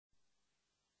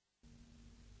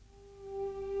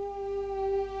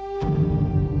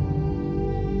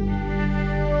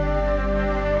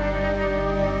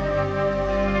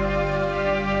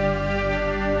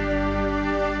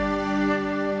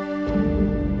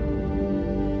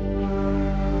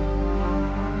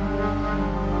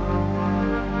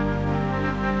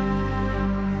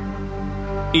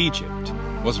Egypt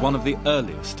was one of the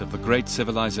earliest of the great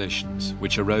civilizations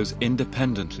which arose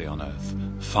independently on Earth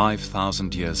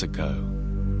 5,000 years ago.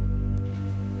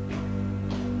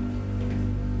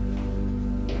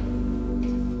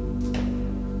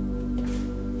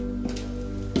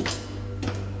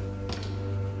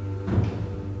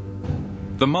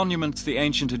 The monuments the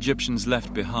ancient Egyptians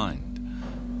left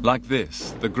behind, like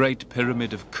this, the Great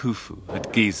Pyramid of Khufu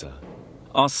at Giza,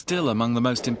 are still among the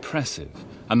most impressive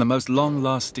and the most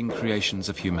long-lasting creations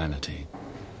of humanity.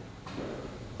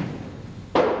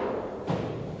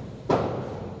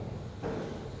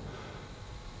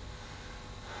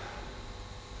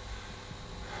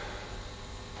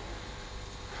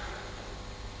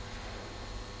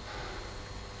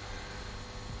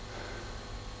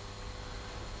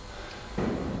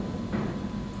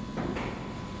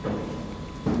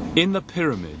 In the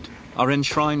pyramid are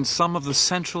enshrined some of the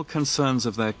central concerns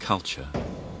of their culture.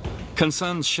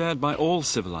 Concerns shared by all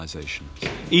civilizations,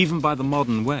 even by the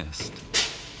modern West.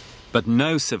 But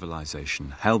no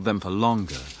civilization held them for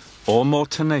longer or more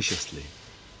tenaciously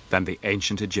than the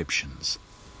ancient Egyptians.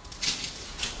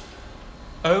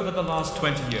 Over the last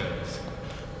 20 years,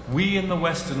 we in the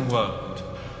Western world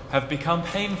have become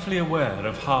painfully aware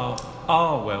of how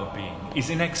our well-being is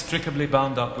inextricably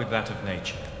bound up with that of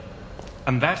nature.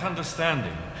 And that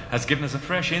understanding has given us a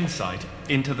fresh insight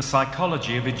into the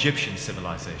psychology of Egyptian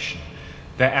civilization,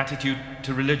 their attitude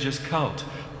to religious cult,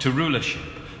 to rulership,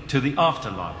 to the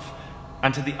afterlife,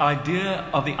 and to the idea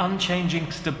of the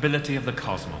unchanging stability of the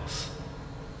cosmos.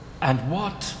 And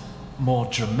what more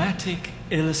dramatic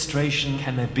illustration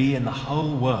can there be in the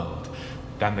whole world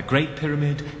than the Great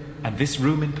Pyramid, and this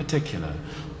room in particular,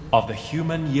 of the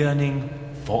human yearning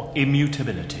for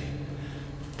immutability,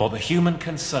 for the human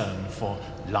concern for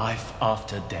life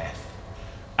after death.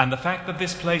 And the fact that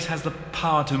this place has the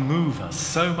power to move us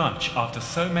so much after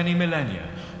so many millennia,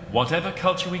 whatever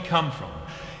culture we come from,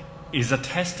 is a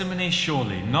testimony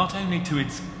surely not only to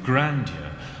its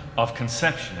grandeur of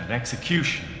conception and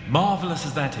execution, marvelous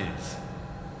as that is,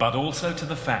 but also to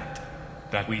the fact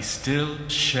that we still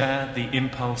share the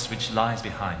impulse which lies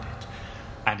behind it.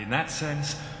 And in that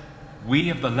sense, we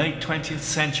of the late 20th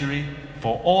century,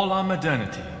 for all our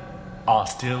modernity, are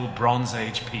still Bronze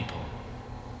Age people.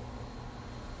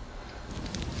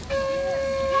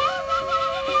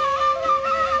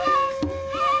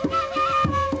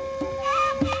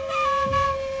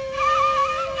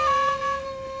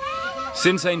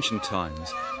 Since ancient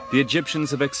times, the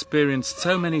Egyptians have experienced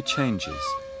so many changes,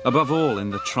 above all in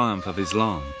the triumph of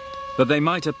Islam, that they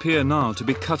might appear now to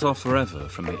be cut off forever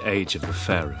from the age of the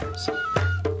pharaohs.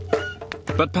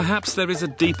 But perhaps there is a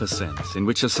deeper sense in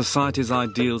which a society's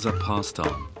ideals are passed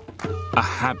on, a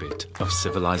habit of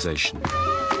civilization.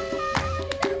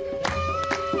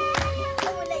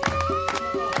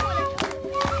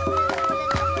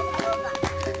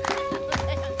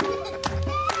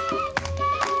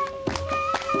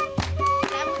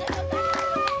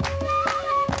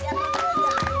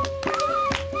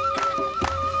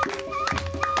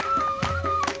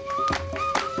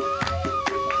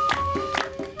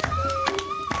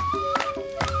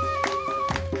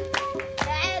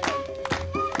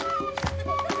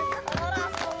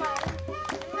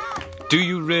 Do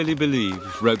you really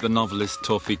believe, wrote the novelist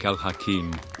Tawfiq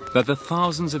al-Hakim, that the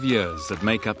thousands of years that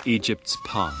make up Egypt's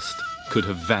past could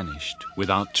have vanished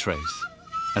without trace,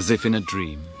 as if in a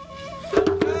dream?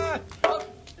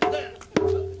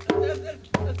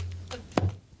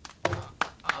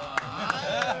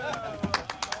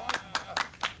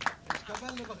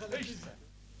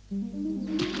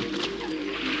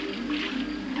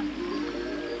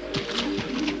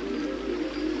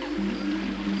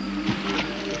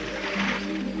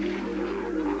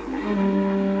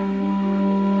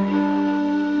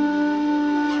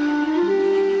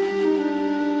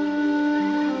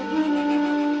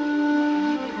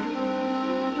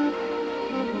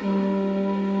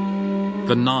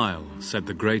 The Nile, said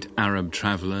the great Arab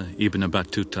traveller Ibn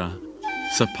Battuta,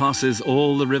 surpasses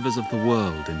all the rivers of the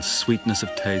world in sweetness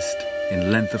of taste,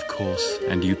 in length of course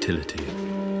and utility.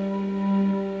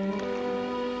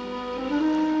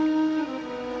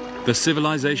 The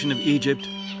civilization of Egypt,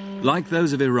 like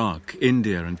those of Iraq,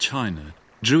 India and China,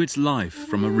 drew its life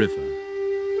from a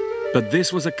river. But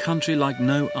this was a country like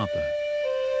no other.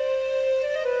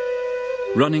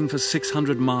 Running for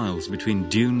 600 miles between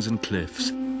dunes and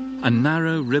cliffs, a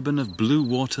narrow ribbon of blue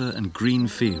water and green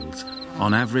fields,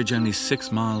 on average only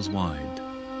 6 miles wide.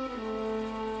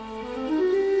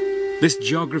 This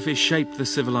geography shaped the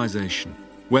civilization.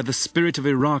 Where the spirit of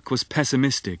Iraq was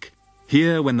pessimistic,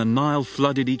 here when the Nile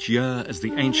flooded each year, as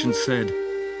the ancients said,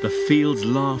 the fields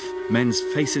laugh, men's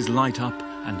faces light up,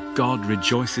 and God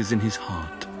rejoices in his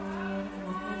heart.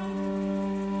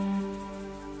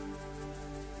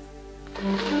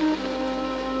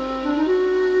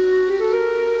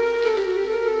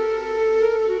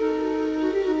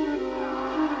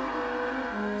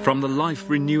 From the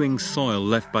life-renewing soil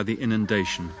left by the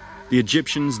inundation, the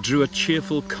Egyptians drew a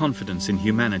cheerful confidence in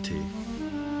humanity,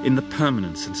 in the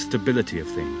permanence and stability of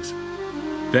things.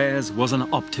 Theirs was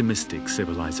an optimistic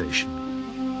civilization.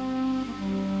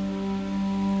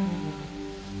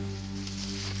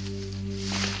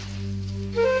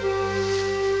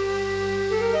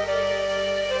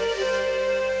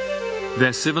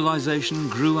 Their civilization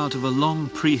grew out of a long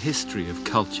prehistory of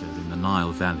culture in the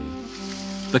Nile Valley.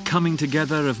 The coming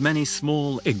together of many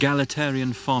small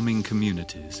egalitarian farming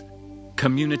communities.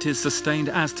 Communities sustained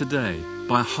as today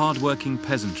by hard-working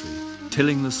peasantry,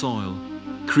 tilling the soil,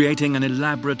 creating an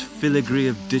elaborate filigree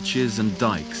of ditches and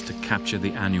dikes to capture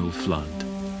the annual flood.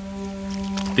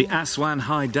 The Aswan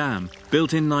High Dam,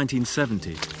 built in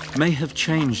 1970, may have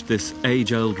changed this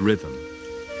age-old rhythm,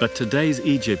 but today's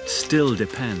Egypt still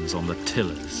depends on the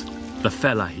tillers, the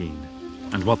fellahin,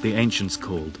 and what the ancients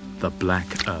called the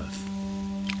Black Earth.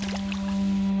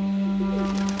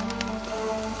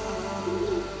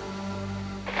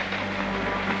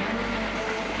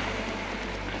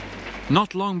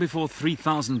 Not long before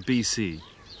 3000 BC,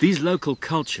 these local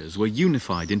cultures were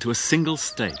unified into a single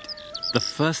state, the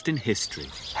first in history.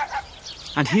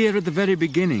 And here at the very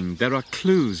beginning, there are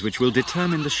clues which will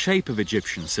determine the shape of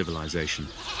Egyptian civilization,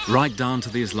 right down to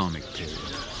the Islamic period.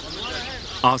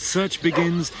 Our search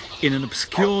begins in an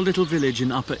obscure little village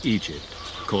in Upper Egypt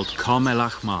called Qom el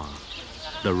Ahmar,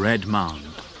 the Red Mound.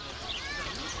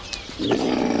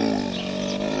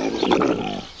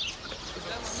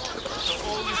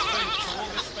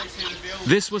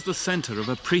 This was the center of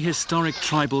a prehistoric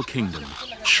tribal kingdom,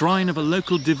 shrine of a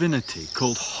local divinity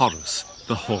called Horus,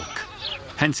 the hawk.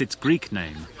 Hence its Greek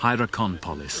name,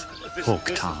 Hierakonpolis,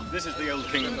 Hawk Town. This is the old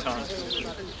kingdom town.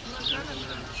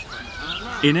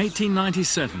 In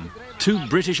 1897, two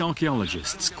British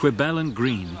archaeologists, Quibell and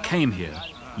Green, came here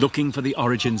looking for the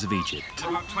origins of Egypt.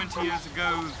 About 20 years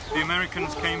ago, the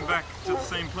Americans came back to the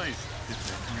same place.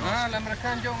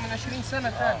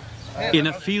 In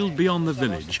a field beyond the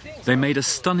village, they made a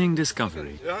stunning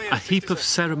discovery, a heap of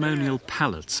ceremonial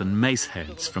pallets and mace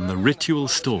heads from the ritual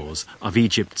stores of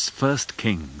Egypt's first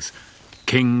kings.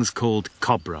 Kings called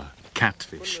cobra,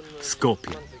 catfish,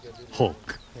 scorpion,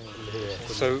 hawk.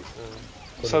 So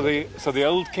the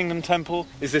old kingdom temple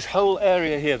is this whole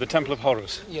area here, the temple of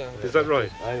Horus. Yeah. Is that right?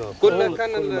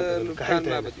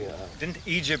 Didn't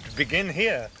Egypt begin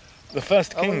here? The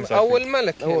first kings, I think.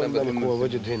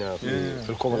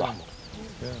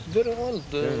 Very old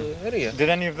area. Did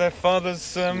any of their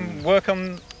fathers work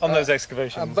on those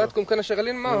excavations?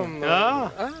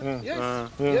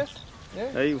 Yes.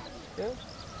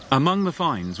 Among the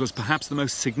finds was perhaps the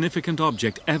most significant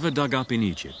object ever dug up in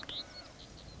Egypt.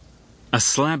 A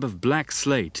slab of black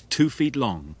slate 2 feet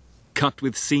long, cut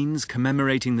with scenes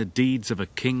commemorating the deeds of a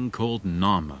king called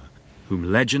Narmer, whom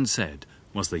legend said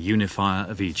was the unifier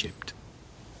of Egypt.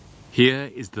 Here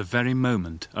is the very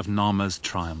moment of Narmer's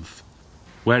triumph.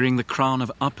 Wearing the crown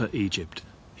of Upper Egypt,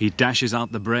 he dashes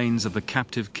out the brains of the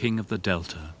captive king of the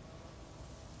Delta.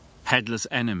 Headless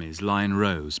enemies lie in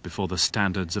rows before the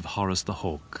standards of Horus the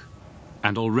Hawk.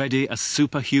 And already a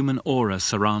superhuman aura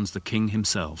surrounds the king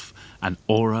himself, an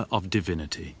aura of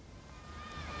divinity.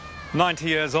 90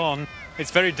 years on, it's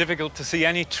very difficult to see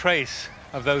any trace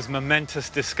of those momentous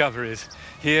discoveries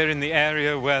here in the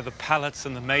area where the pallets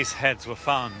and the mace heads were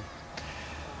found.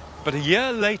 But a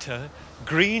year later,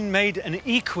 Green made an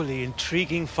equally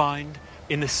intriguing find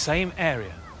in the same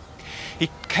area. He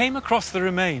came across the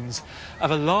remains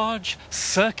of a large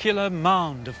circular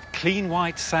mound of clean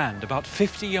white sand about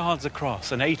 50 yards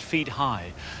across and 8 feet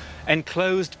high,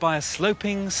 enclosed by a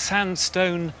sloping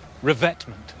sandstone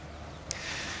revetment.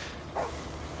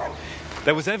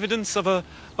 There was evidence of a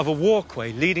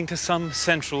walkway leading to some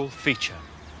central feature.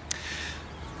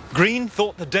 Green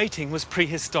thought the dating was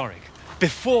prehistoric,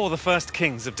 before the first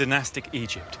kings of dynastic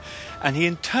Egypt, and he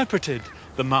interpreted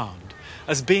the mound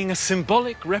as being a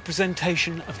symbolic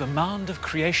representation of the mound of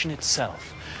creation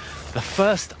itself, the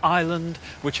first island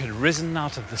which had risen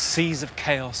out of the seas of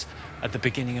chaos at the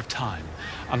beginning of time,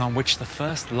 and on which the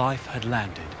first life had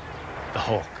landed, the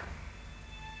hawk.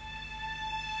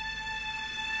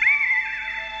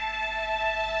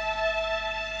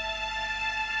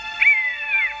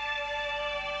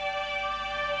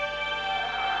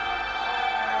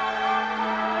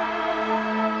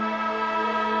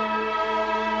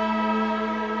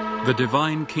 The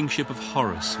divine kingship of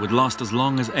Horus would last as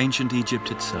long as ancient Egypt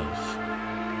itself.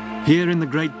 Here in the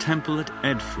great temple at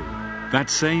Edfu, that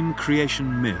same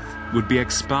creation myth would be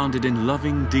expounded in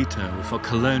loving detail for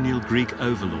colonial Greek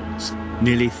overlords,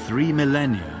 nearly 3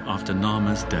 millennia after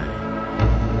Nama's day.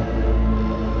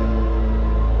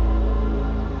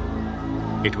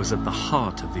 It was at the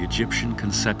heart of the Egyptian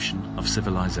conception of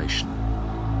civilization.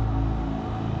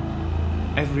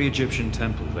 Every Egyptian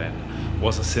temple, then,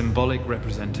 was a symbolic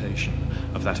representation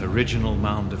of that original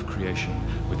mound of creation,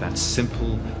 with that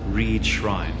simple reed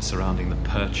shrine surrounding the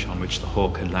perch on which the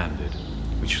hawk had landed,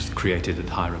 which was created at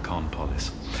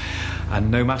Hierakonpolis.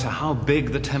 And no matter how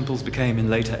big the temples became in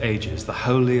later ages, the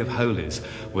Holy of Holies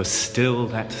was still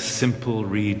that simple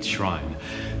reed shrine,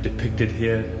 depicted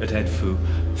here at Edfu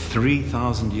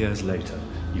 3,000 years later.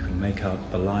 You can make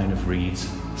out the line of reeds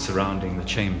surrounding the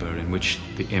chamber in which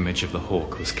the image of the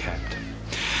hawk was kept.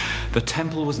 The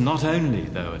temple was not only,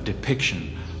 though, a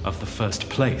depiction of the first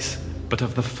place, but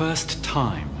of the first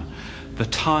time, the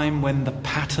time when the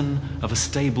pattern of a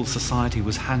stable society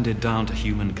was handed down to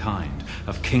humankind,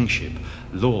 of kingship,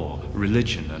 law,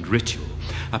 religion, and ritual,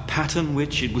 a pattern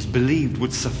which it was believed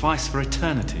would suffice for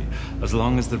eternity as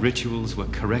long as the rituals were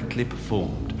correctly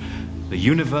performed. The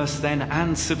universe then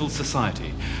and civil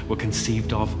society were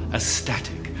conceived of as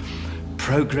static.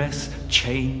 Progress,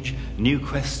 change, new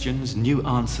questions, new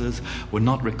answers were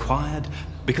not required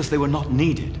because they were not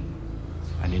needed.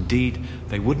 And indeed,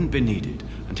 they wouldn't be needed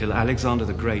until Alexander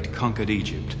the Great conquered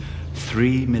Egypt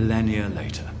 3 millennia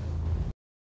later.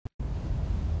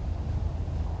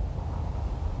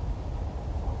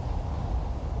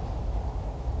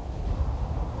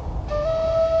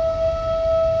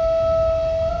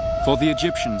 For the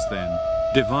Egyptians, then,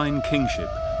 divine kingship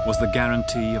was the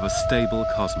guarantee of a stable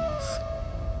cosmos.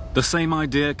 The same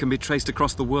idea can be traced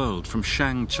across the world, from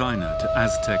Shang, China to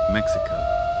Aztec, Mexico.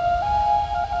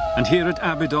 And here at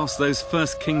Abydos, those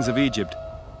first kings of Egypt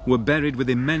were buried with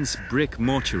immense brick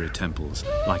mortuary temples,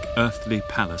 like earthly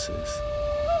palaces.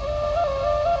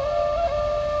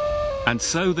 And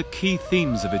so the key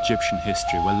themes of Egyptian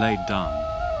history were laid down.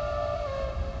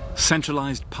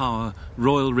 Centralized power,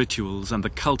 royal rituals, and the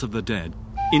cult of the dead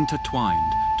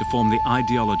intertwined to form the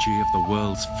ideology of the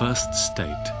world's first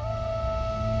state.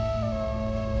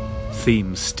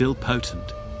 Themes still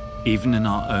potent, even in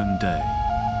our own day.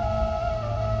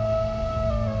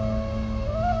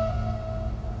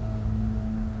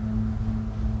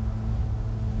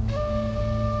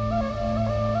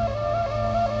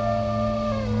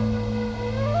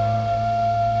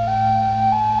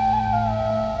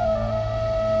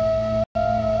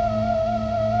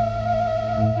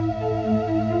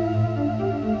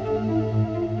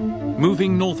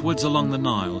 Moving northwards along the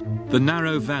Nile, the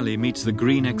narrow valley meets the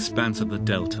green expanse of the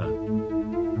delta.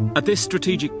 At this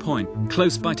strategic point,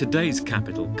 close by today's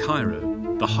capital,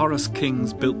 Cairo, the Horus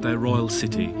kings built their royal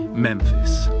city,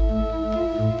 Memphis.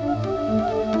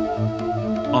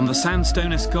 On the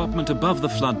sandstone escarpment above the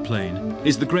floodplain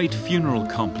is the great funeral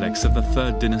complex of the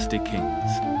Third Dynasty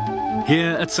kings.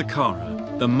 Here at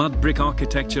Saqqara, the mud brick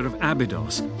architecture of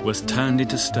Abydos was turned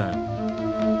into stone.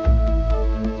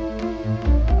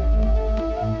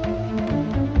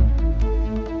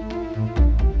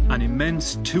 An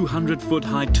immense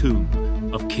 200-foot-high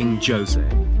tomb of King Jose,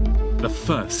 the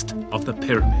first of the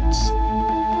pyramids.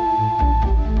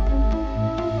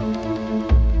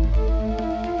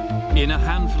 In a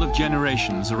handful of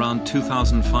generations around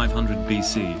 2500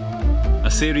 BC,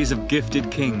 a series of gifted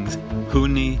kings,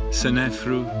 Huni,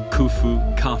 Senefru,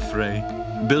 Khufu,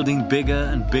 Khafre, building bigger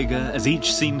and bigger as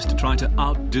each seems to try to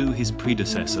outdo his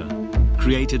predecessor,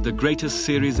 created the greatest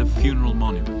series of funeral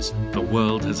monuments the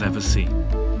world has ever seen.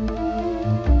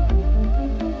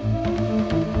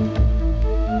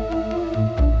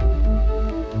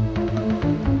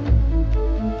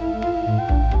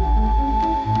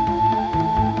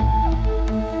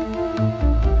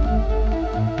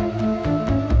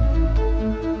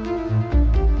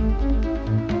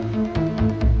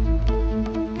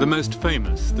 The most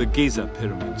famous, the Giza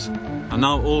pyramids, are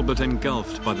now all but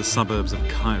engulfed by the suburbs of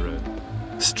Cairo,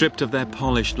 stripped of their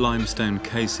polished limestone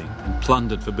casing and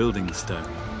plundered for building stone,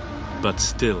 but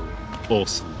still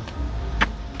awesome.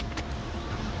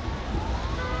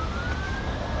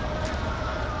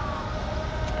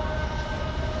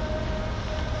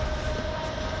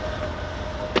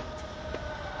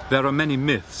 There are many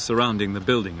myths surrounding the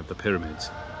building of the pyramids.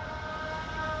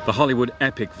 The Hollywood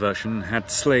epic version had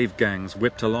slave gangs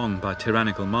whipped along by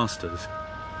tyrannical masters.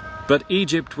 But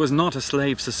Egypt was not a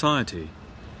slave society.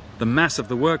 The mass of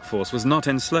the workforce was not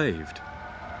enslaved.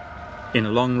 In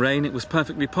a long reign, it was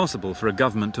perfectly possible for a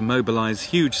government to mobilize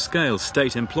huge-scale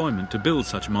state employment to build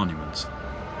such monuments,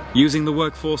 using the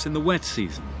workforce in the wet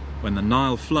season, when the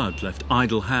Nile flood left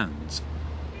idle hands.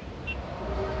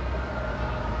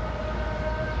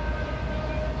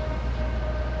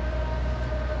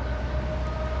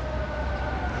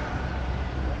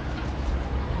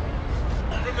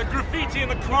 From the graffiti in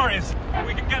the quarries,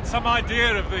 we can get some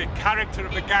idea of the character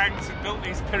of the gangs who built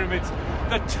these pyramids.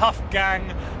 The tough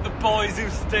gang, the boys who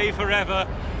stay forever,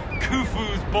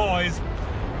 Khufu's boys.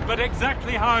 But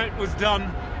exactly how it was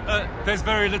done, there's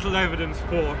very little evidence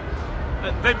for.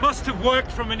 They must have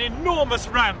worked from an enormous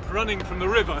ramp running from the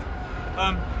river,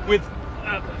 with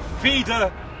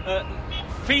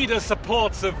feeder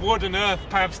supports of wood and earth,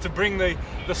 perhaps, to bring the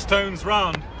stones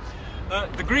round.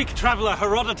 The Greek traveller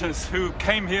Herodotus, who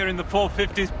came here in the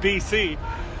 450s BC,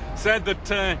 said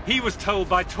that he was told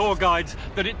by tour guides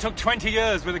that it took 20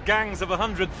 years with the gangs of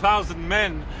 100,000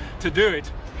 men to do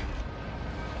it.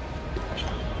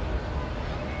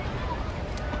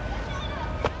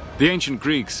 The ancient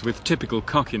Greeks, with typical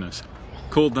cockiness,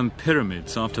 called them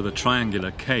pyramids after the triangular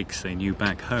cakes they knew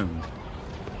back home.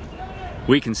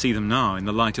 We can see them now in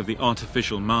the light of the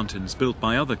artificial mountains built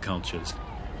by other cultures,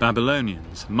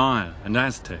 Babylonians, Maya and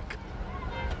Aztec.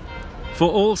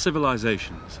 For all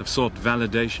civilizations have sought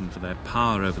validation for their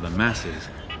power over the masses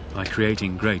by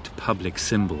creating great public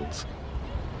symbols.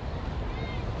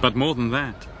 But more than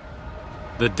that,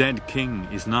 the dead king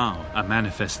is now a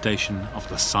manifestation of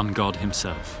the sun god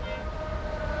himself.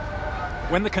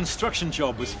 When the construction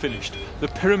job was finished, the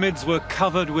pyramids were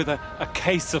covered with a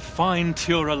case of fine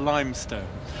Tura limestone.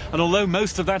 And although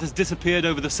most of that has disappeared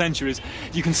over the centuries,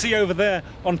 you can see over there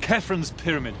on Khephrun's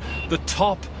pyramid, the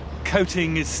top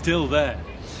coating is still there.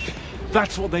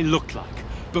 That's what they looked like.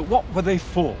 But what were they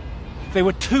for? They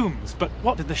were tombs, but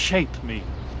what did the shape mean?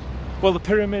 Well, the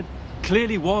pyramid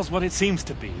clearly was what it seems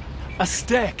to be, a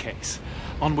staircase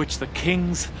on which the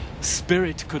king's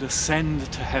spirit could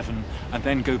ascend to heaven and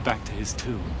then go back to his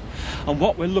tomb. And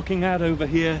what we're looking at over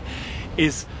here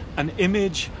is an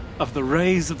image of the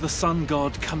rays of the sun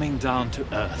god coming down to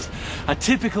earth. A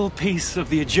typical piece of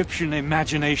the Egyptian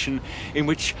imagination in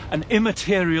which an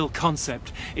immaterial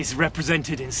concept is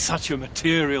represented in such a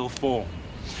material form.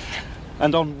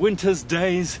 And on winter's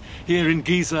days here in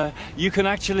Giza, you can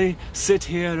actually sit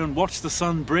here and watch the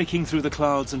sun breaking through the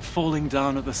clouds and falling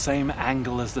down at the same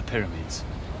angle as the pyramids.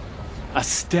 A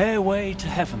stairway to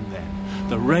heaven then,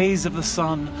 the rays of the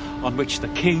sun on which the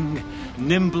king,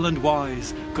 nimble and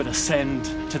wise, could ascend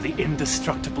to the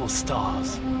indestructible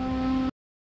stars.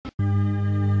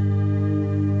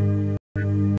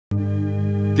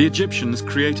 The Egyptians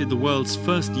created the world's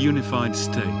first unified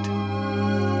state.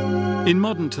 In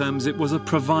modern terms, it was a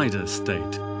provider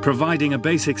state, providing a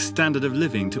basic standard of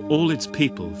living to all its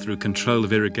people through control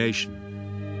of irrigation,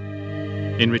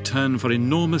 in return for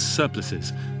enormous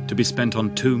surpluses to be spent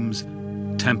on tombs,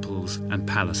 temples and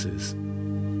palaces.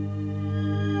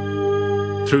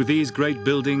 Through these great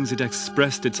buildings, it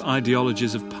expressed its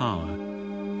ideologies of power,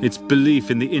 its belief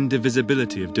in the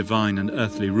indivisibility of divine and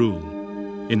earthly rule,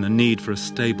 in the need for a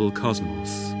stable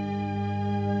cosmos.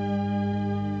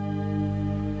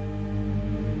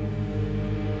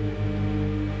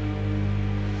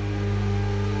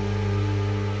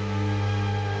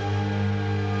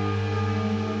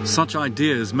 Such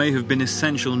ideas may have been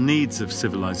essential needs of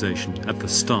civilization at the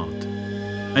start.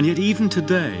 And yet even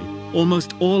today,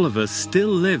 almost all of us still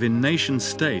live in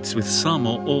nation-states with some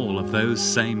or all of those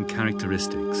same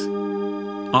characteristics.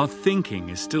 Our thinking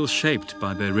is still shaped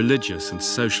by their religious and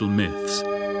social myths,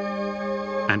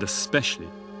 and especially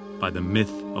by the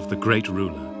myth of the great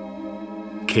ruler,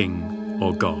 king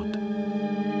or god.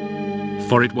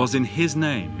 For it was in his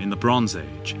name in the Bronze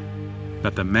Age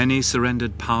that the many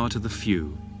surrendered power to the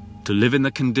few, to live in the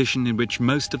condition in which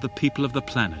most of the people of the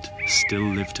planet still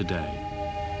live today.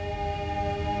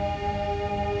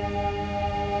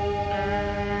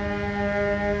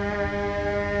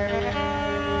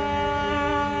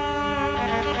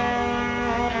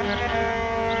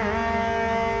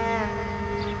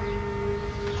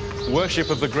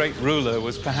 Worship of the great ruler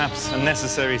was perhaps a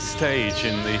necessary stage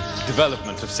in the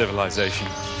development of civilization.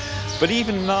 But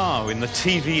even now, in the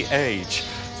TV age,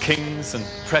 kings and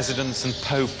presidents and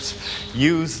popes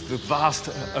use the vast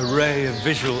array of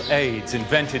visual aids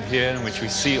invented here and which we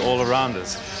see all around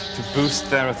us to boost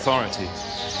their authority.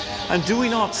 And do we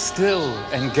not still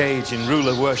engage in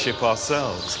ruler worship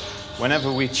ourselves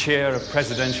whenever we cheer a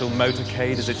presidential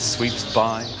motorcade as it sweeps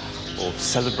by, or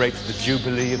celebrate the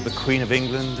jubilee of the Queen of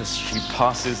England as she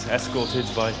passes escorted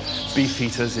by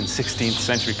beefeaters in 16th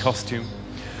century costume,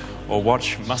 or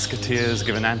watch musketeers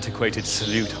give an antiquated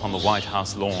salute on the White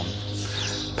House lawn?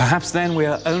 Perhaps then we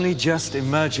are only just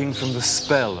emerging from the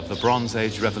spell of the Bronze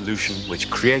Age revolution which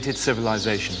created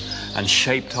civilization and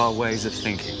shaped our ways of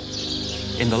thinking.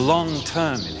 In the long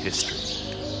term in history,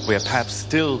 we are perhaps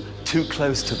still too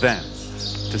close to them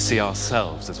to see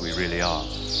ourselves as we really are.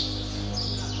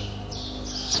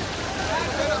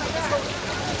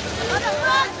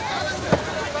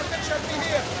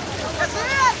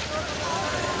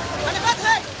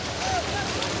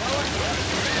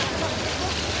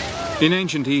 In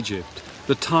ancient Egypt,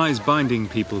 the ties binding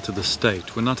people to the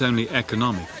state were not only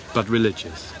economic, but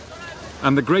religious.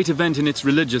 And the great event in its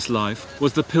religious life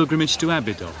was the pilgrimage to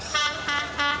Abydos.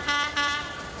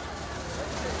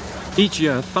 Each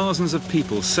year, thousands of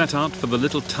people set out for the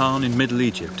little town in Middle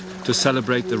Egypt to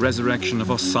celebrate the resurrection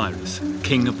of Osiris,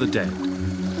 king of the dead.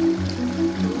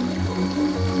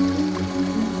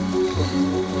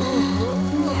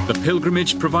 The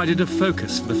pilgrimage provided a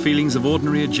focus for the feelings of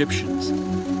ordinary Egyptians,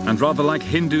 and rather like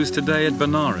Hindus today at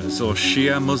Benares or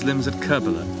Shia Muslims at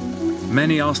Kerbala,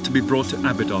 many asked to be brought to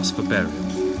Abydos for burial.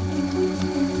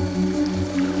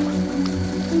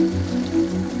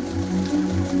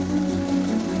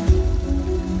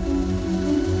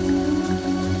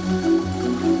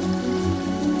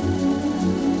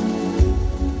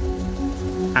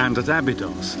 And at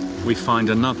Abydos, we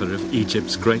find another of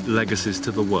Egypt's great legacies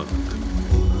to the world.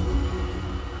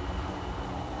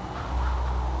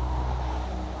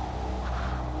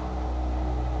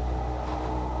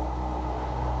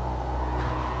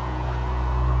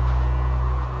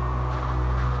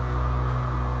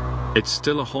 It's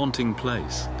still a haunting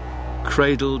place,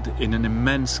 cradled in an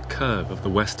immense curve of the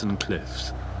western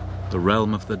cliffs, the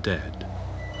realm of the dead.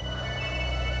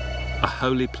 A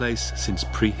holy place since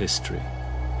prehistory.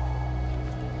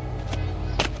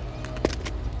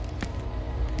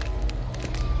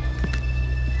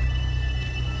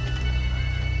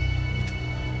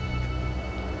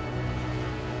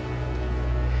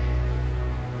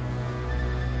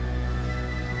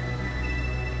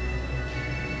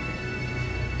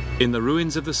 In the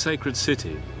ruins of the sacred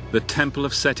city, the Temple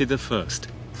of Seti I,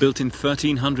 built in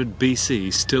 1300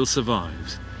 BC, still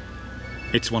survives.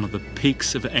 It's one of the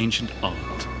peaks of ancient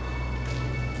art.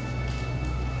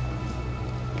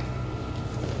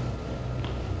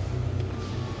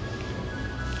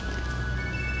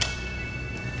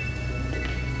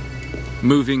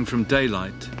 Moving from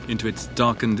daylight into its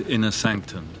darkened inner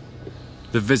sanctum,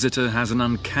 the visitor has an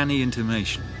uncanny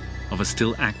intimation of a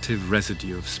still active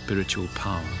residue of spiritual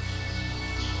power.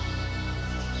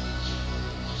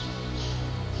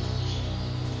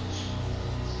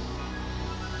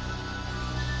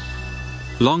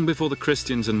 Long before the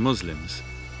Christians and Muslims,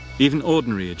 even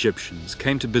ordinary Egyptians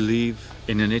came to believe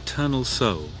in an eternal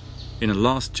soul, in a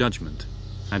last judgment,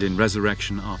 and in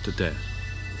resurrection after death.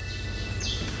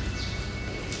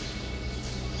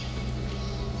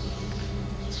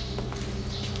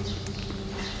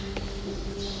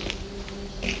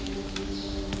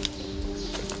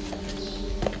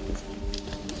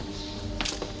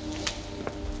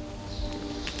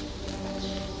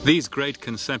 These great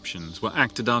conceptions were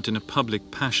acted out in a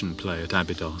public passion play at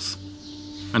Abydos,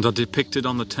 and are depicted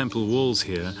on the temple walls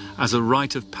here as a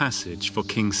rite of passage for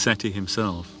King Seti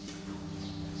himself.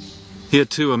 Here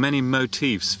too are many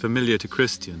motifs familiar to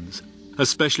Christians,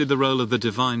 especially the role of the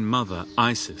Divine Mother,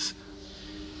 Isis.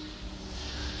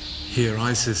 Here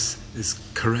Isis is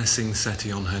caressing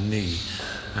Seti on her knee,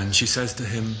 and she says to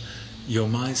him, "You're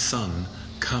my son,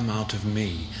 come out of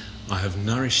me. I have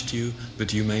nourished you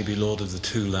that you may be lord of the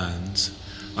two lands.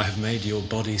 I have made your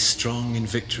body strong in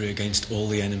victory against all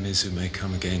the enemies who may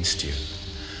come against you.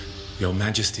 Your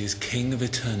majesty is king of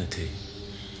eternity,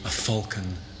 a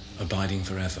falcon abiding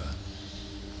forever."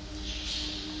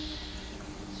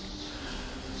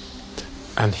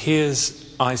 And here's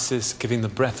Isis giving the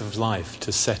breath of life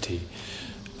to Seti,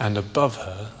 and above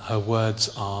her, her words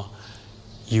are,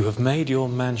 "You have made your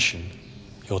mansion,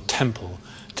 your temple,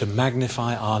 to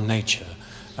magnify our nature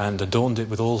and adorned it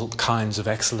with all kinds of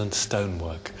excellent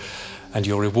stonework. And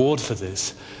your reward for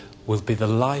this will be the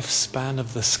lifespan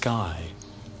of the sky,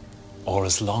 or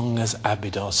as long as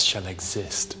Abydos shall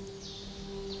exist."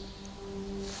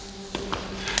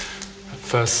 At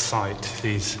first sight,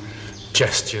 these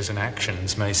gestures and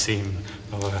actions may seem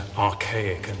rather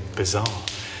archaic and bizarre.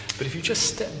 But if you just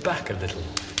step back a little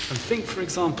and think, for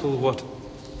example, what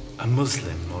a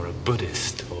Muslim or a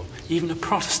Buddhist or even a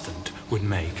Protestant would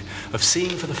make of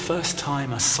seeing for the first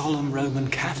time a solemn Roman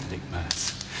Catholic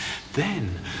Mass,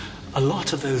 then a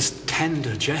lot of those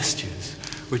tender gestures,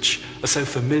 which are so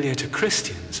familiar to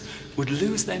Christians, would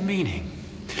lose their meaning.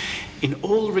 In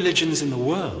all religions in the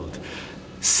world,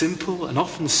 simple and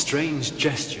often strange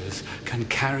gestures can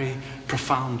carry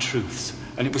profound truths.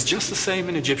 And it was just the same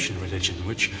in Egyptian religion,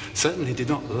 which certainly did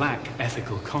not lack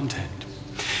ethical content.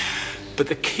 But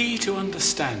the key to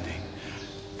understanding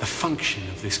the function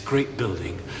of this great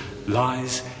building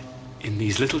lies in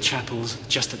these little chapels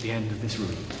just at the end of this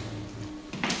room.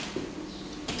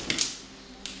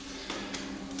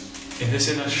 In this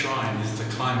inner shrine is the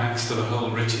climax to the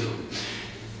whole ritual.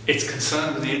 It's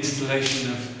concerned with the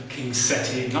installation of King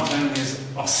Seti, not only as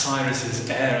Osiris's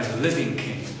heir as a living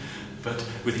king, but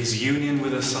with his union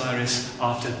with Osiris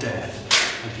after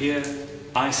death. And here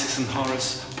Isis and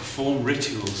Horus perform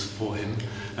rituals for him,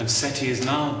 and Seti is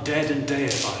now dead and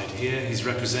deified. Here he's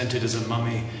represented as a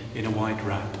mummy in a white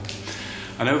wrap.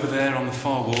 And over there on the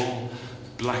far wall,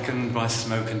 blackened by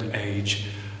smoke and age,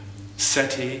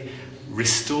 Seti,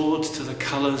 restored to the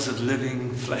colours of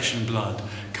living flesh and blood,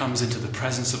 comes into the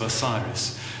presence of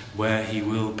Osiris, where he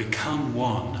will become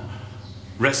one,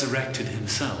 resurrected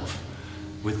himself,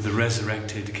 with the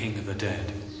resurrected King of the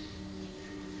Dead.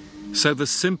 So the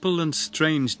simple and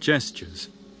strange gestures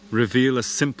reveal a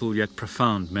simple yet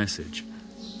profound message.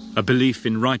 A belief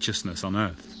in righteousness on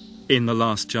earth, in the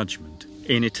Last Judgment,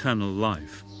 in eternal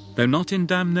life, though not in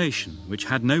damnation, which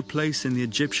had no place in the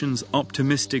Egyptians'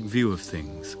 optimistic view of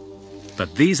things.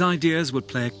 But these ideas would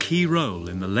play a key role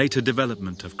in the later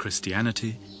development of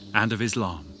Christianity and of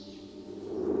Islam.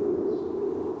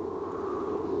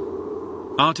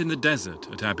 Out in the desert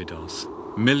at Abydos,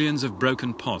 millions of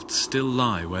broken pots still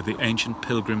lie where the ancient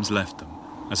pilgrims left them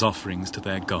as offerings to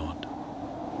their god.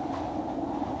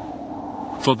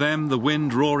 For them, the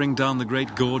wind roaring down the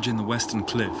great gorge in the western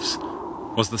cliffs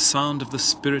was the sound of the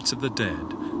spirits of the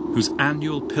dead, whose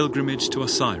annual pilgrimage to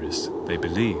Osiris, they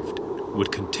believed,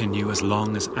 would continue as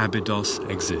long as Abydos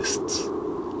exists.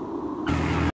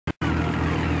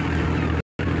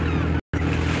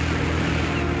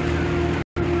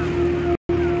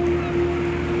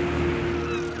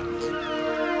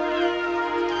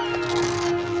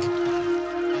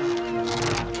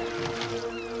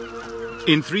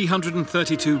 In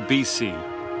 332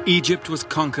 BC, Egypt was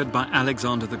conquered by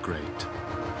Alexander the Great.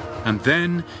 And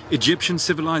then Egyptian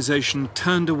civilization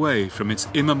turned away from its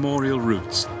immemorial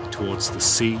roots towards the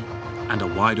sea and a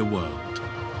wider world.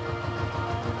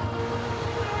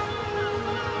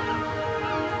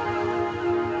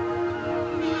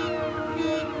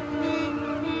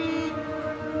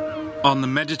 On the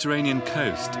Mediterranean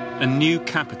coast, a new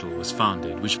capital was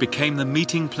founded, which became the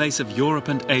meeting place of Europe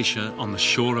and Asia on the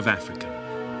shore of Africa,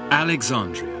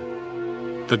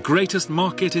 Alexandria. The greatest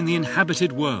market in the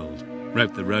inhabited world,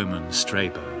 wrote the Roman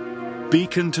Strabo,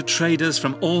 beacon to traders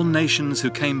from all nations who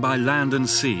came by land and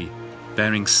sea,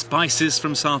 bearing spices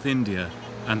from South India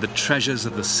and the treasures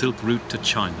of the Silk Route to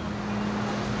China.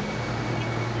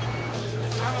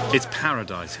 It's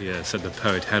paradise here, said the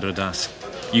poet Herodas.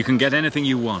 You can get anything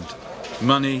you want.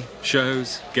 Money,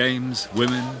 shows, games,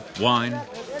 women, wine,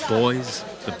 boys,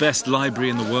 the best library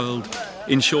in the world.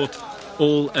 In short,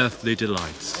 all earthly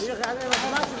delights.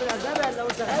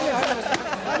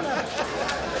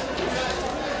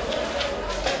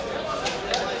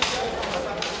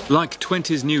 Like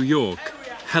 20s New York,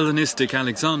 Hellenistic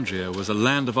Alexandria was a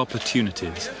land of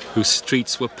opportunities whose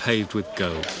streets were paved with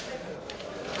gold.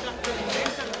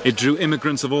 It drew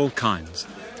immigrants of all kinds.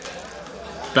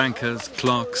 Bankers,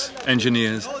 clerks,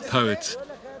 engineers, poets,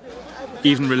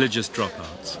 even religious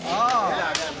dropouts.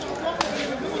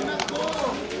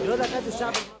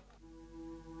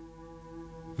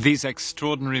 These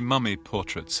extraordinary mummy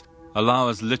portraits allow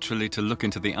us literally to look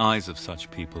into the eyes of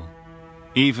such people.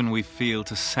 Even we feel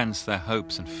to sense their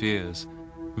hopes and fears.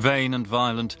 Vain and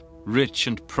violent, rich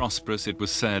and prosperous, it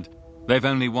was said, they've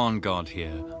only one god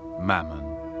here, Mammon.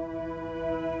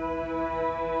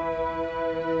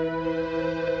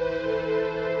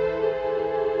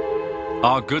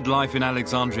 Our good life in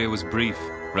Alexandria was brief,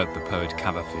 wrote the poet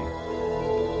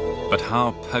Cavafi. But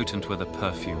how potent were the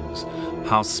perfumes,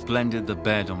 how splendid the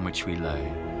bed on which we lay,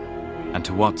 and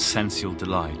to what sensual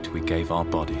delight we gave our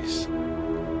bodies.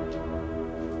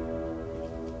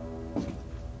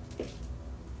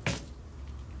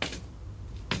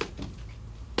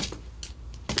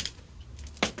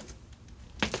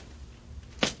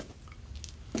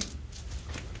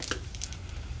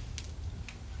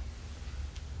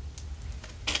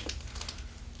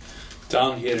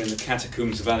 Down here in the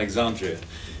catacombs of Alexandria,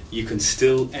 you can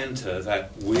still enter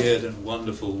that weird and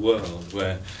wonderful world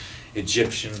where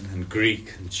Egyptian and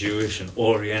Greek and Jewish and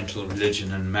Oriental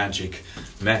religion and magic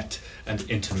met and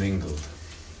intermingled.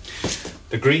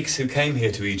 The Greeks who came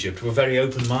here to Egypt were very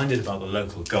open-minded about the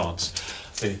local gods.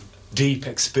 The deep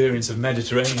experience of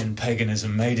Mediterranean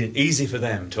paganism made it easy for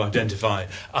them to identify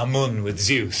Amun with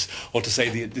Zeus, or to say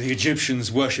the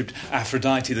Egyptians worshipped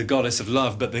Aphrodite, the goddess of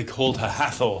love, but they called her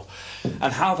Hathor.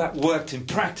 And how that worked in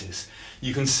practice,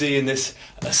 you can see in this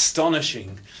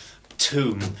astonishing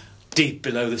tomb deep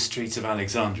below the streets of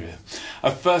Alexandria.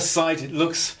 At first sight, it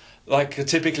looks like a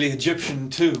typically Egyptian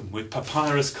tomb with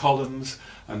papyrus columns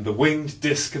and the winged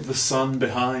disk of the sun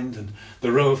behind and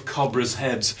the row of cobras'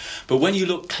 heads. But when you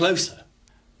look closer,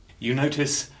 you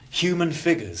notice human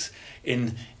figures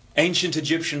in ancient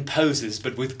Egyptian poses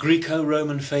but with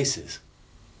Greco-Roman faces.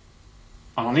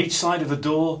 On each side of the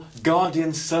door,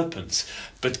 guardian serpents,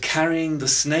 but carrying the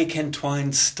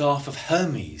snake-entwined staff of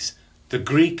Hermes, the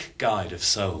Greek guide of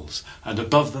souls, and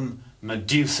above them,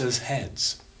 Medusa's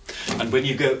heads. And when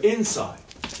you go inside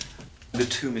the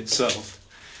tomb itself,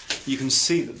 you can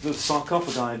see that the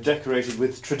sarcophagi are decorated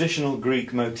with traditional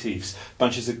Greek motifs,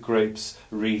 bunches of grapes,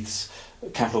 wreaths,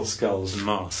 cattle skulls and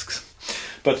masks.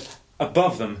 But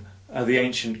above them are the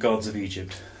ancient gods of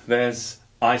Egypt. There's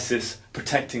Isis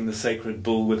protecting the sacred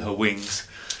bull with her wings,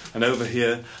 and over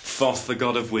here Thoth, the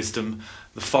god of wisdom,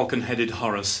 the falcon-headed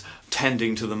Horus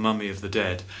tending to the mummy of the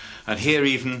dead, and here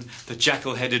even the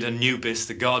jackal-headed Anubis,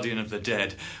 the guardian of the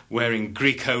dead, wearing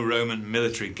Greco-Roman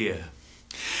military gear.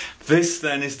 This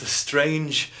then is the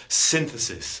strange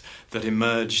synthesis that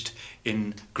emerged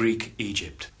in Greek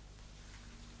Egypt.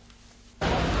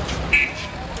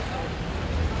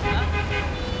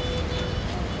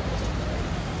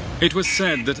 It was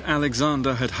said that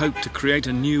Alexander had hoped to create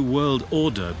a new world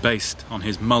order based on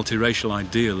his multiracial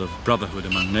ideal of brotherhood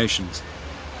among nations.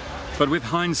 But with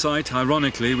hindsight,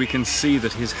 ironically, we can see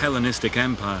that his Hellenistic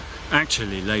empire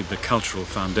actually laid the cultural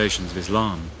foundations of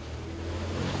Islam.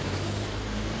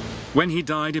 When he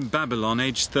died in Babylon,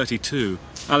 aged 32,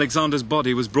 Alexander's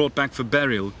body was brought back for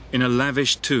burial in a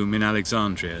lavish tomb in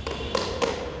Alexandria.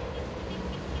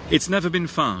 It's never been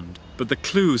found, but the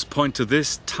clues point to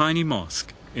this tiny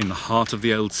mosque in the heart of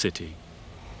the old city.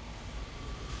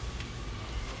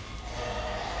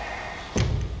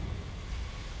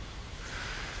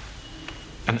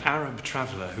 An Arab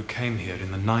traveller who came here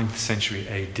in the 9th century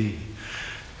AD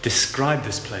described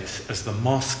this place as the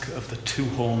Mosque of the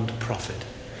Two-Horned Prophet,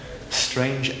 a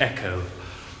strange echo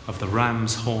of the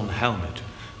ram's horn helmet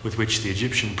with which the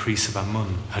Egyptian priests of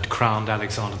Amun had crowned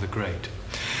Alexander the Great.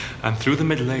 And through the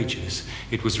Middle Ages,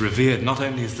 it was revered not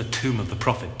only as the tomb of the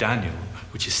prophet Daniel,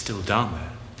 which is still down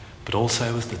there, but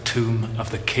also as the tomb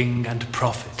of the king and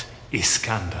prophet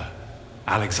Iskander,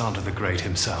 Alexander the Great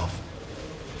himself.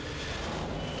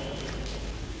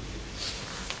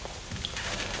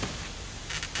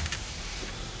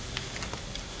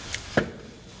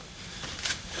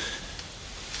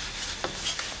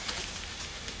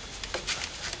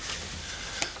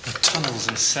 The tunnels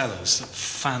and cellars that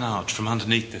fan out from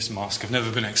underneath this mosque have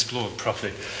never been explored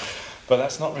properly. But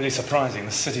that's not really surprising.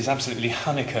 The city's absolutely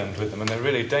honeycombed with them, and they're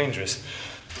really dangerous.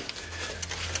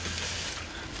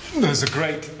 There's a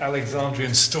great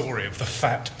Alexandrian story of the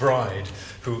fat bride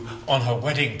who, on her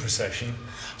wedding procession,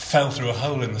 fell through a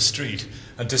hole in the street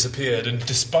and disappeared, and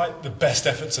despite the best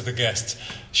efforts of the guests,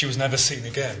 she was never seen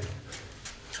again.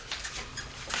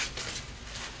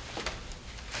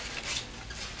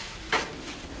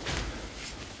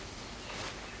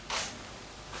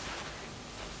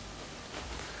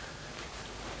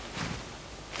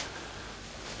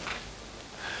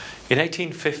 In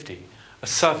 1850, a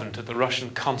servant at the Russian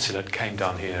consulate came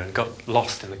down here and got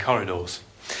lost in the corridors.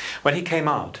 When he came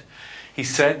out, he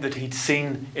said that he'd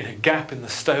seen in a gap in the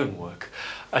stonework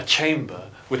a chamber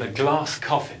with a glass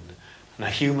coffin and a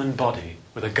human body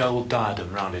with a gold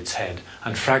diadem round its head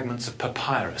and fragments of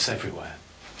papyrus everywhere.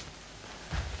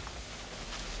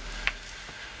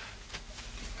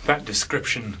 That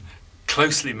description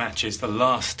closely matches the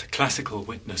last classical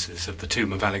witnesses of the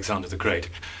tomb of Alexander the Great,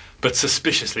 but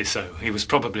suspiciously so. He was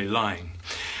probably lying.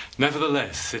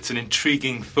 Nevertheless, it's an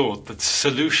intriguing thought that the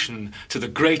solution to the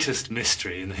greatest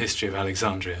mystery in the history of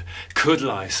Alexandria could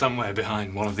lie somewhere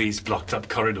behind one of these blocked-up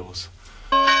corridors.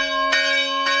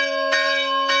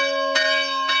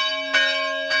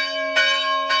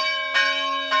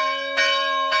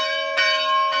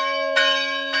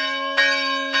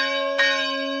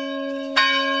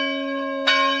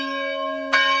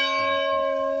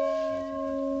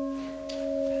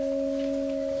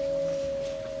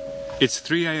 It's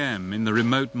 3 a.m. in the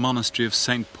remote monastery of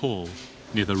St. Paul,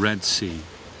 near the Red Sea.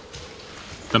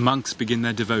 The monks begin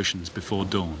their devotions before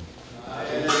dawn.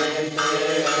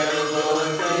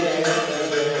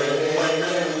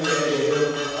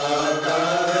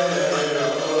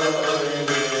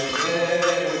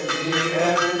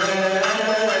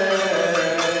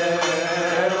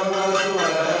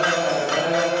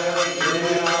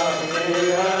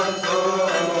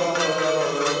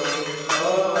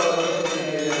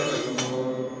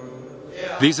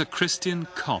 These are Christian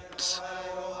Copts.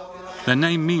 Their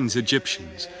name means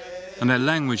Egyptians, and their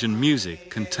language and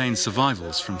music contain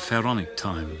survivals from pharaonic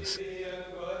times.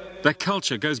 Their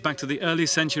culture goes back to the early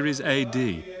centuries AD,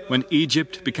 when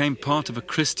Egypt became part of a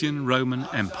Christian Roman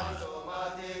Empire.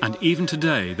 And even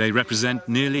today, they represent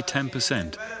nearly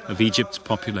 10% of Egypt's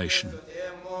population.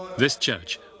 This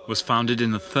church was founded in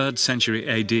the 3rd century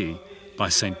AD by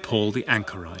St. Paul the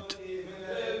Anchorite.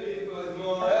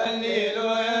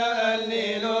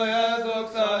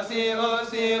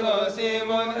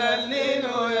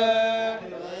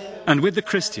 And with the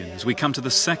Christians, we come to the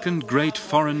second great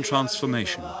foreign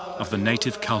transformation of the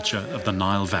native culture of the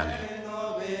Nile Valley.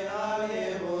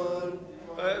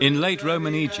 In late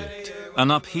Roman Egypt,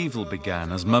 an upheaval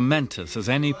began as momentous as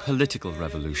any political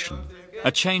revolution.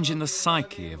 A change in the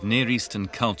psyche of Near Eastern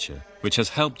culture which has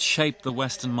helped shape the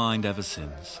Western mind ever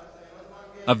since.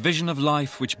 A vision of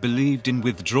life which believed in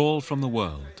withdrawal from the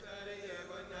world.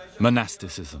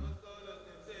 Monasticism.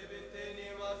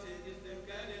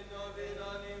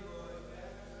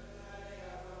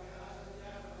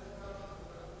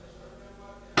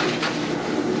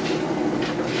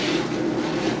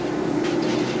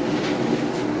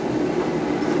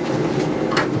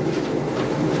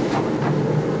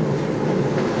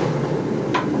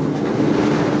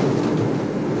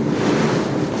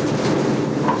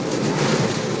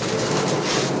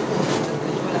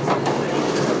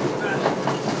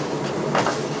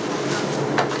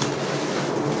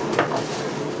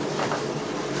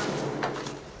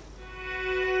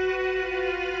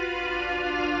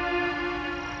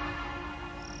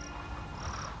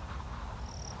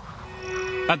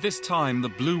 At this time, the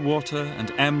blue water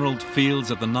and emerald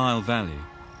fields of the Nile Valley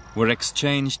were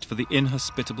exchanged for the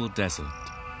inhospitable desert.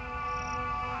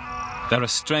 There are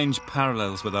strange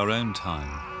parallels with our own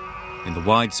time, in the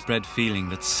widespread feeling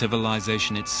that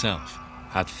civilization itself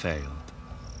had failed.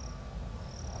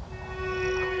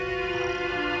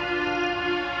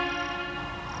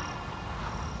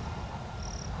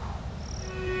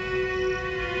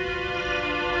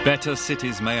 Better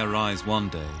cities may arise one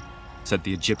day, said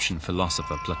the Egyptian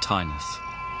philosopher Plotinus.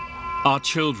 Our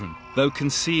children, though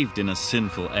conceived in a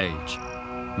sinful age,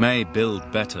 may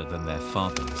build better than their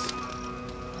fathers.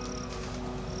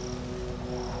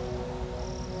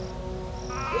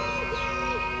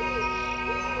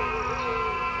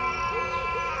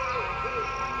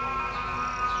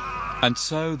 And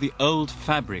so the old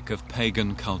fabric of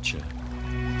pagan culture,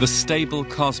 the stable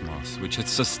cosmos which had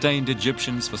sustained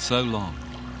Egyptians for so long,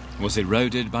 was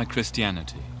eroded by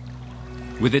Christianity,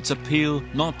 with its appeal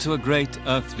not to a great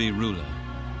earthly ruler,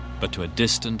 but to a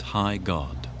distant high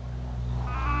God.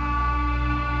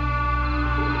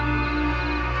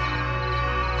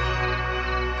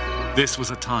 This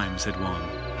was a time, said one,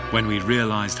 when we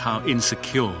realized how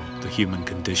insecure the human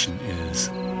condition is.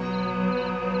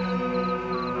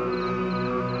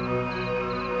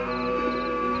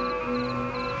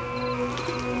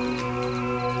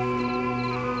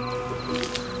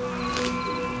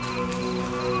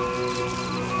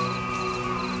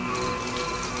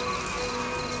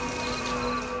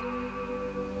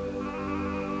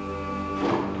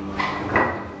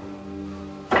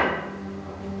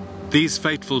 These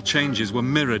fateful changes were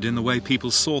mirrored in the way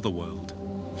people saw the world.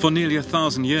 For nearly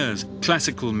 1,000 years,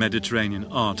 classical Mediterranean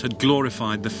art had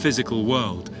glorified the physical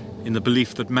world in the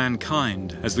belief that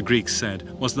mankind, as the Greeks said,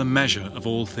 was the measure of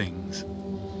all things.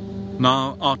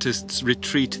 Now artists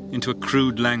retreat into a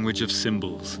crude language of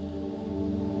symbols.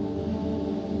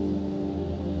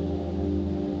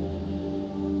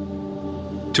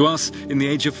 To us, in the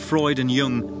age of Freud and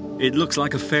Jung, it looks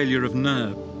like a failure of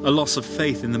nerve, a loss of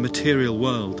faith in the material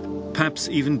world, perhaps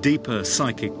even deeper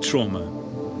psychic trauma.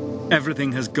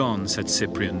 Everything has gone, said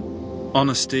Cyprian.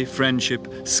 Honesty,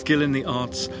 friendship, skill in the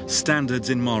arts, standards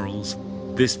in morals.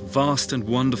 This vast and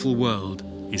wonderful world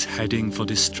is heading for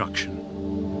destruction.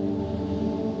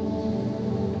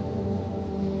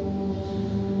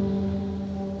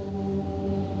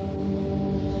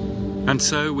 And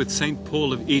so, with St.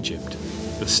 Paul of Egypt,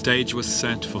 the stage was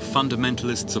set for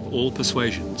fundamentalists of all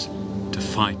persuasions to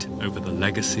fight over the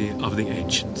legacy of the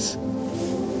ancients.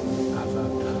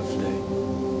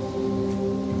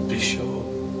 Bishop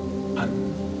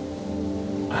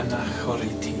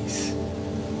Anachorites,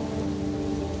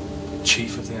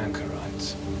 chief of the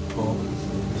Anchorites, born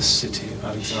in the city of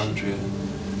Alexandria,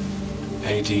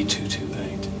 AD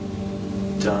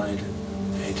 228, died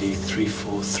AD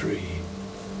 343.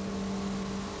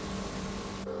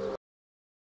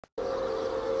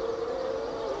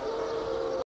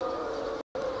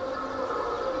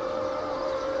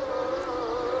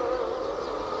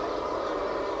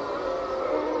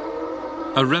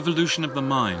 A revolution of the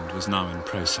mind was now in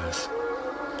process.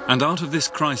 And out of this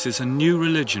crisis, a new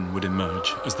religion would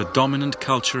emerge as the dominant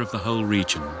culture of the whole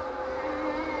region.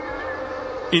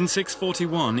 In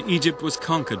 641, Egypt was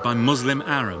conquered by Muslim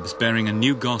Arabs bearing a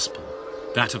new gospel,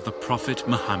 that of the Prophet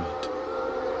Muhammad.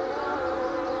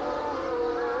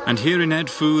 And here in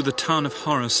Edfu, the town of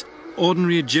Horus,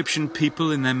 ordinary Egyptian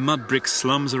people in their mud brick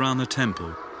slums around the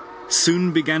temple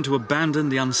soon began to abandon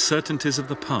the uncertainties of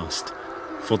the past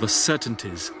for the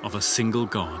certainties of a single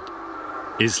God,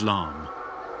 Islam.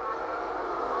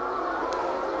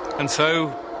 And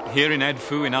so, here in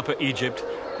Edfu, in Upper Egypt,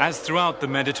 as throughout the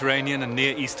Mediterranean and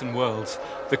Near Eastern worlds,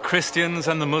 the Christians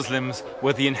and the Muslims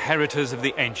were the inheritors of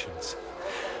the ancients.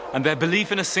 And their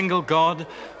belief in a single God,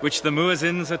 which the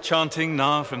muezzins are chanting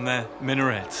now from their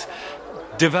minarets,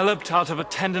 developed out of a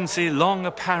tendency long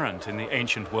apparent in the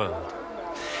ancient world.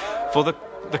 For the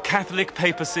Catholic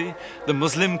papacy, the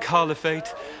Muslim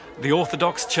caliphate, the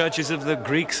Orthodox churches of the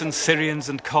Greeks and Syrians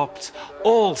and Copts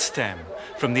all stem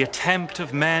from the attempt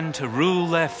of men to rule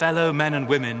their fellow men and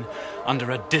women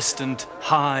under a distant,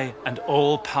 high and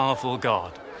all-powerful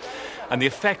God. And the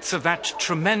effects of that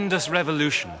tremendous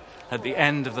revolution at the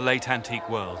end of the late antique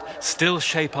world still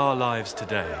shape our lives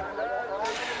today.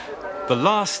 The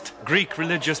last Greek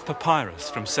religious papyrus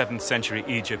from 7th century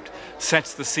Egypt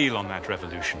sets the seal on that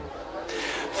revolution.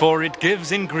 For it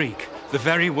gives in Greek the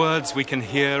very words we can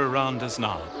hear around us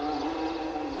now.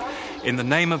 In the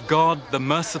name of God, the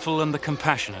merciful and the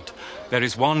compassionate, there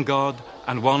is one God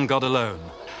and one God alone.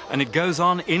 And it goes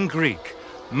on in Greek,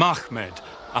 Mahmed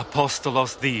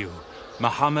apostolos Diou.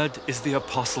 Muhammad is the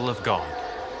apostle of God.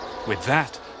 With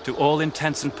that, to all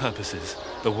intents and purposes,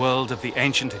 the world of the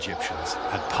ancient Egyptians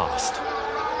had passed.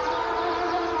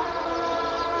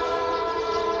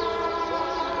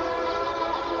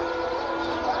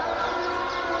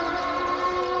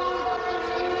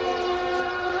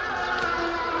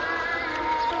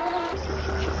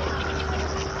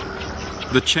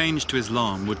 The change to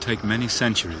Islam would take many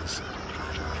centuries.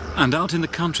 And out in the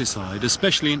countryside,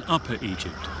 especially in Upper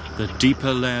Egypt, the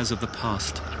deeper layers of the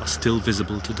past are still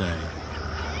visible today.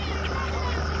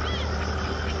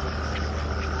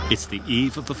 It's the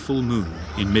eve of the full moon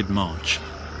in mid-March,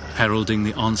 heralding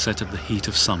the onset of the heat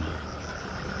of summer.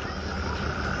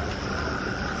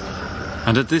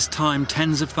 And at this time,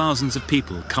 tens of thousands of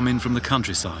people come in from the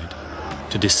countryside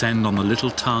to descend on the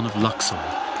little town of Luxor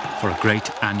for a great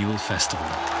annual festival.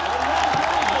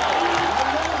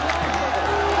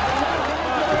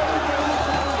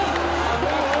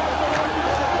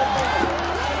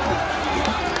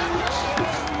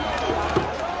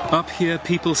 Up here,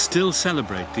 people still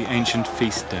celebrate the ancient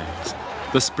feast days,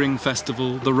 the spring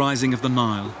festival, the rising of the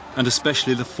Nile, and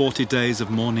especially the 40 days of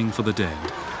mourning for the dead.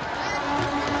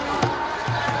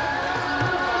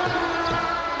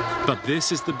 But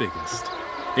this is the biggest.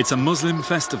 It's a Muslim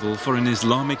festival for an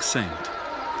Islamic saint,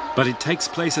 but it takes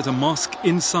place at a mosque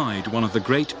inside one of the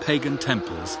great pagan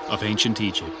temples of ancient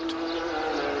Egypt.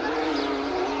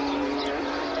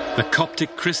 The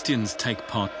Coptic Christians take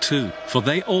part too, for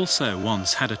they also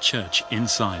once had a church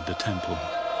inside the temple.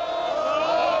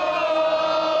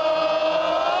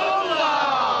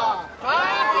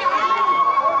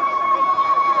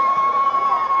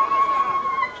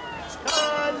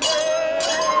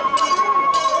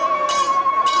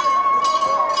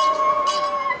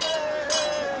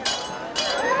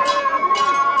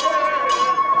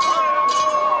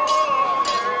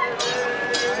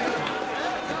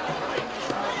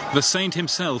 The saint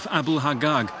himself, Abu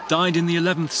Haggag, died in the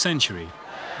 11th century,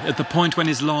 at the point when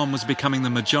Islam was becoming the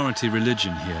majority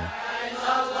religion here.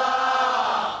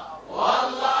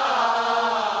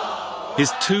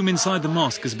 His tomb inside the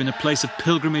mosque has been a place of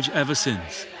pilgrimage ever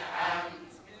since.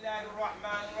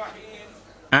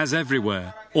 As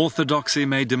everywhere, orthodoxy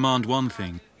may demand one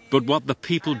thing, but what the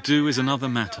people do is another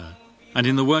matter. And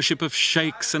in the worship of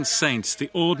sheikhs and saints, the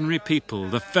ordinary people,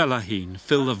 the fellahin,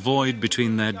 fill the void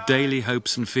between their daily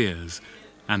hopes and fears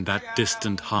and that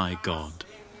distant high God.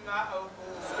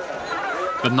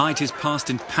 The night is passed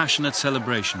in passionate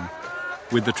celebration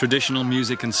with the traditional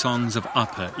music and songs of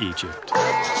Upper Egypt.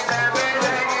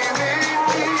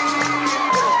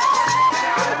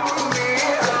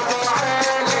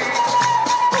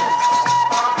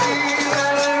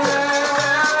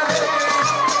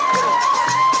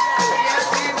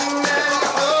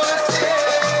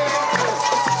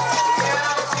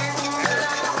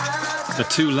 The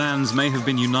two lands may have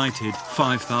been united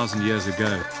 5,000 years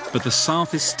ago, but the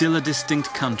south is still a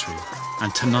distinct country,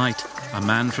 and tonight a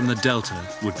man from the Delta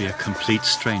would be a complete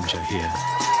stranger here.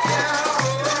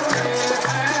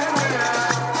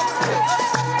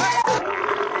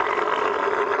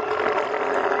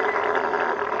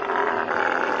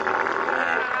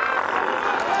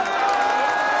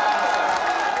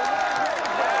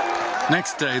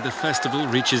 Next day, the festival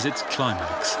reaches its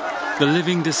climax. The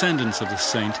living descendants of the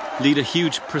saint lead a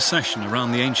huge procession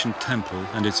around the ancient temple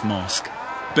and its mosque,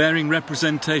 bearing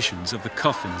representations of the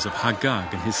coffins of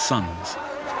Hagag and his sons.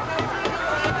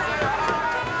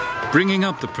 Bringing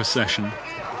up the procession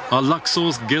are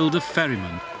Luxor's guild of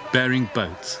ferrymen bearing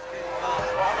boats.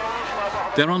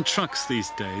 They're on trucks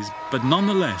these days, but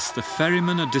nonetheless the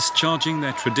ferrymen are discharging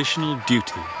their traditional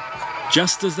duty,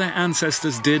 just as their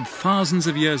ancestors did thousands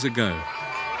of years ago,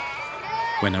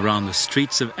 when around the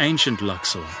streets of ancient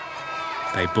Luxor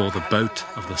they bore the boat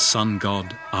of the sun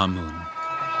god Amun.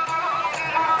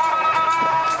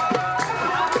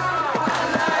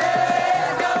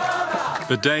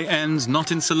 The day ends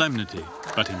not in solemnity,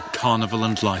 but in carnival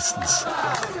and license.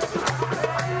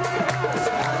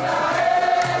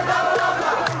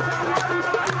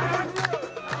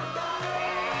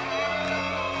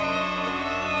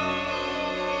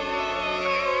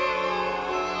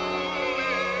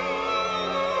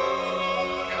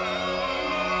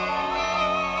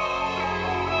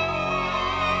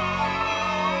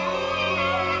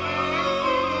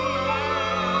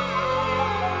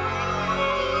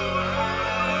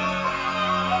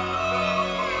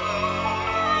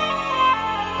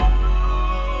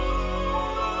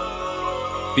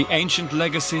 The ancient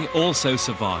legacy also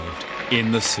survived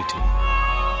in the city.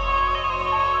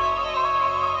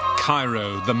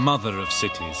 Cairo, the mother of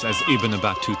cities, as Ibn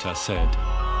Battuta said.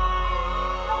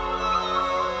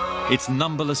 Its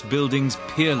numberless buildings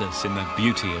peerless in their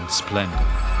beauty and splendor.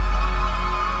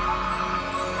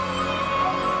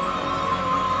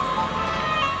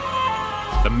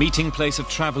 The meeting place of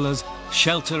travelers,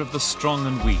 shelter of the strong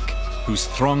and weak, whose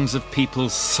throngs of people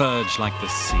surge like the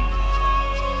sea.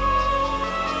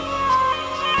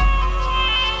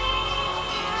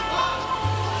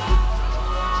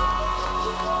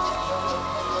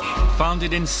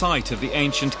 Founded in sight of the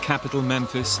ancient capital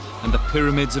Memphis and the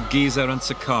pyramids of Giza and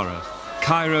Saqqara,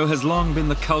 Cairo has long been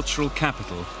the cultural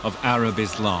capital of Arab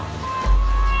Islam.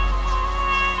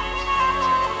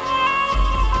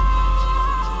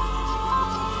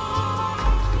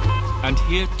 And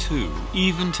here too,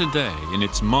 even today, in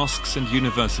its mosques and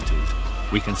universities,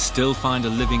 we can still find a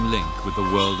living link with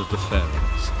the world of the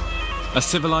pharaohs. A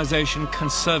civilization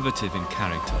conservative in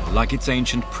character, like its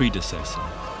ancient predecessor.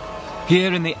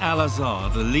 Here in the Al-Azhar,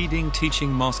 the leading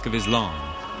teaching mosque of Islam,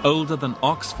 older than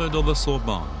Oxford or the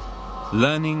Sorbonne,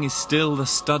 learning is still the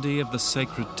study of the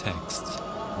sacred texts,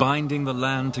 binding the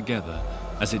land together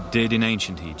as it did in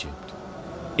ancient Egypt.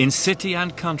 In city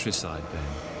and countryside, then,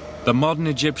 the modern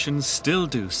Egyptians still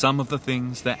do some of the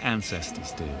things their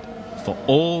ancestors did, for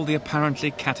all the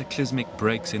apparently cataclysmic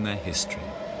breaks in their history.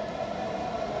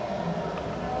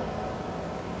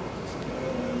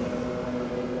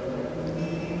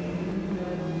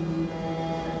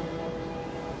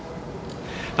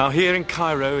 Now here in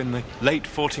Cairo in the late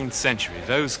 14th century,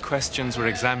 those questions were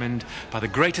examined by the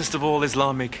greatest of all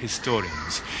Islamic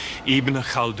historians, Ibn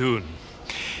Khaldun.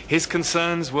 His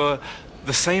concerns were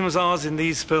the same as ours in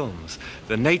these films,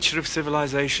 the nature of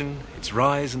civilization, its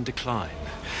rise and decline.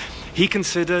 He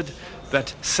considered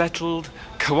that settled,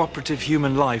 cooperative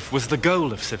human life was the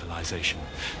goal of civilization,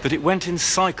 that it went in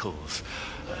cycles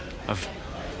of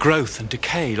growth and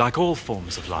decay, like all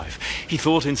forms of life. He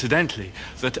thought, incidentally,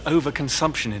 that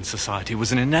overconsumption in society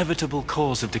was an inevitable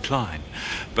cause of decline,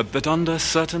 but that under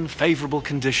certain favourable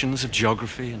conditions of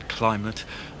geography and climate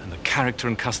and the character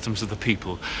and customs of the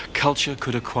people, culture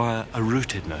could acquire a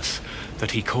rootedness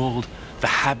that he called the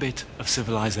habit of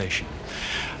civilization.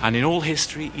 And in all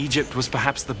history, Egypt was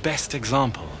perhaps the best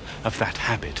example of that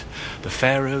habit. The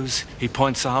pharaohs, he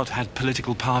points out, had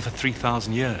political power for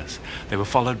 3,000 years. They were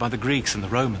followed by the Greeks and the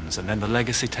Romans, and then the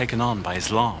legacy taken on by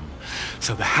Islam.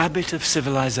 So the habit of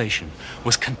civilization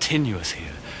was continuous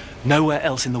here. Nowhere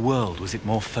else in the world was it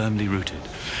more firmly rooted.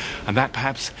 And that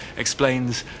perhaps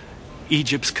explains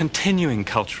Egypt's continuing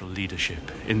cultural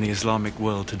leadership in the Islamic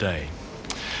world today.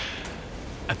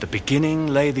 At the beginning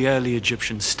lay the early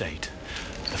Egyptian state,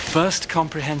 the first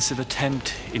comprehensive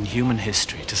attempt in human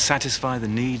history to satisfy the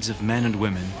needs of men and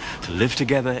women to live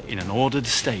together in an ordered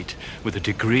state with a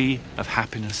degree of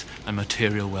happiness and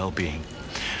material well-being.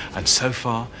 And so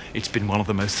far, it's been one of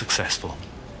the most successful.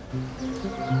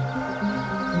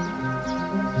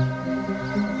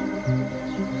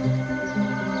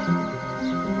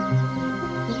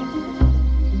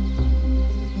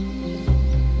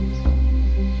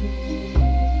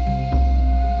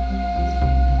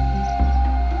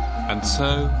 And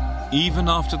so, even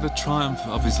after the triumph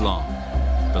of Islam,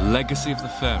 the legacy of the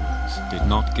pharaohs did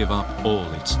not give up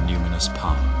all its numinous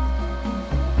power.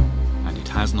 And it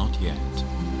has not yet.